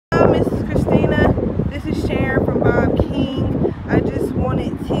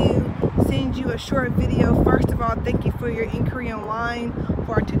a short video. First of all, thank you for your inquiry online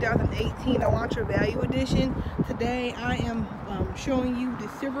for our 2018 Elantra Value Edition. Today I am showing you the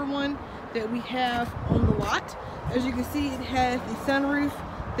silver one that we have on the lot. As you can see, it has the sunroof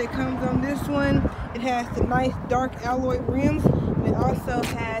that comes on this one. It has the nice dark alloy rims, and it also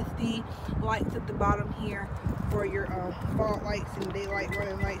has the lights at the bottom here for your fog lights and daylight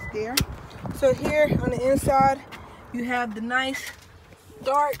running lights there. So here on the inside, you have the nice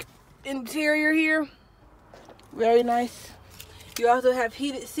dark interior here. Very nice. You also have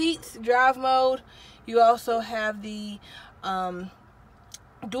heated seats, drive mode. You also have the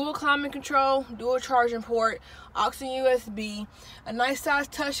dual climate control, dual charging port, aux and USB, a nice size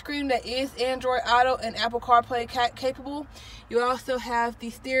touchscreen that is Android Auto and Apple CarPlay capable. You also have the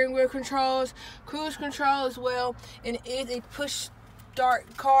steering wheel controls, cruise control as well, and it is a push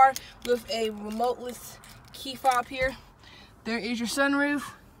start car with a remoteless key fob here. There is your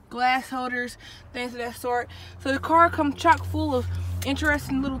sunroof, glass holders, things of that sort. So the car comes chock full of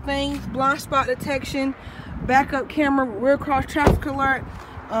interesting little things: blind spot detection, backup camera, rear cross traffic alert.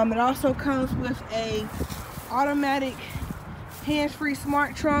 It also comes with a automatic hands-free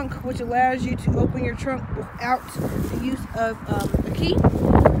smart trunk, which allows you to open your trunk without the use of a key.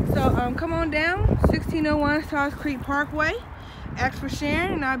 So come on down, 1601 South Creek Parkway. Ask for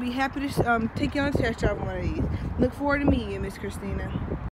Sharon, and I'll be happy to take you on a test drive on one of these. Look forward to meeting you, Miss Christina.